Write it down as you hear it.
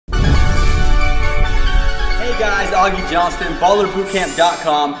guys, Augie Johnston,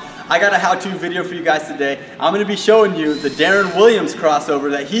 ballerbootcamp.com. I got a how-to video for you guys today. I'm going to be showing you the Deron Williams crossover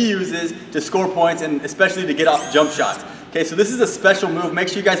that he uses to score points and especially to get off jump shots. Okay, so this is a special move. Make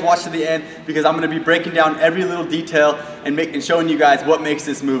sure you guys watch to the end because I'm going to be breaking down every little detail and showing you guys what makes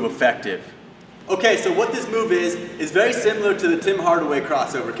this move effective. Okay, so what this move is very similar to the Tim Hardaway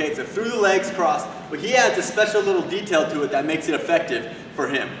crossover. Okay, it's a through the legs cross, but he adds a special little detail to it that makes it effective for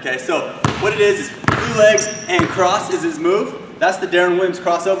him. Okay, so what it is through legs and cross is his move. That's the Deron Williams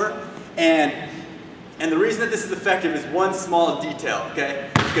crossover, and the reason that this is effective is one small detail. Okay,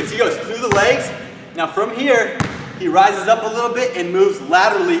 because he goes through the legs. Now from here, he rises up a little bit and moves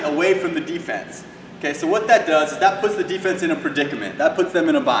laterally away from the defense. Okay, so what that does is that puts the defense in a predicament. That puts them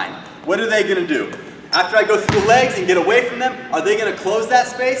in a bind. What are they going to do? After I go through the legs and get away from them, are they going to close that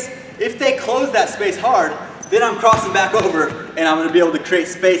space? If they close that space hard, then I'm crossing back over and I'm going to be able to create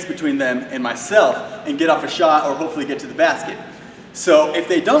space between them and myself and get off a shot or hopefully get to the basket. So if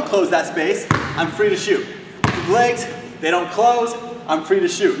they don't close that space, I'm free to shoot. With the legs, they don't close, I'm free to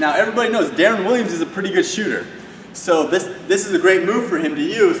shoot. Now everybody knows Deron Williams is a pretty good shooter. So this is a great move for him to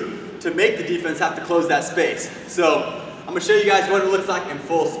use to make the defense have to close that space. So I'm going to show you guys what it looks like in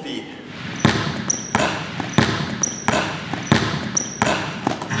full speed.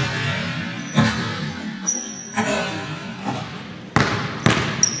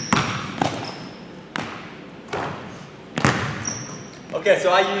 Okay,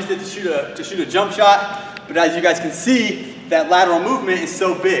 so I used it to shoot a jump shot, but as you guys can see, that lateral movement is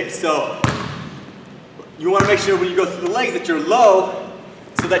so big. So you want to make sure when you go through the legs that you're low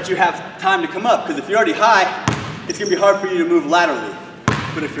so that you have time to come up, because if you're already high, it's going to be hard for you to move laterally.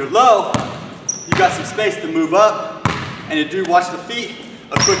 But if you're low, you got some space to move up, and you do watch the feet,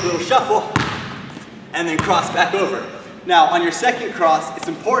 a quick little shuffle, and then cross back over. Now on your second cross, it's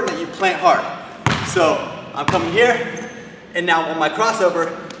important that you plant hard. So I'm coming here, and now on my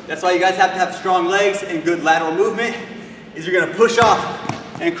crossover, that's why you guys have to have strong legs and good lateral movement, is you're going to push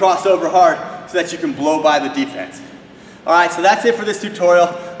off and cross over hard so that you can blow by the defense. Alright, so that's it for this tutorial.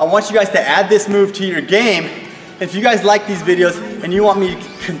 I want you guys to add this move to your game. And if you guys like these videos and you want me to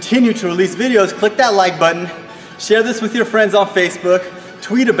continue to release videos, click that like button, share this with your friends on Facebook,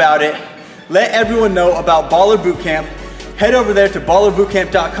 tweet about it, let everyone know about Baller Bootcamp. Head over there to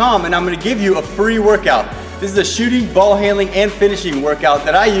ballerbootcamp.com and I'm going to give you a free workout. This is a shooting, ball handling, and finishing workout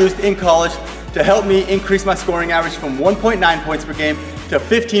that I used in college to help me increase my scoring average from 1.9 points per game to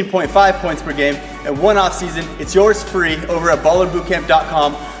 15.5 points per game in one off season. It's yours free over at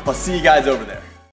ballerbootcamp.com. I'll see you guys over there.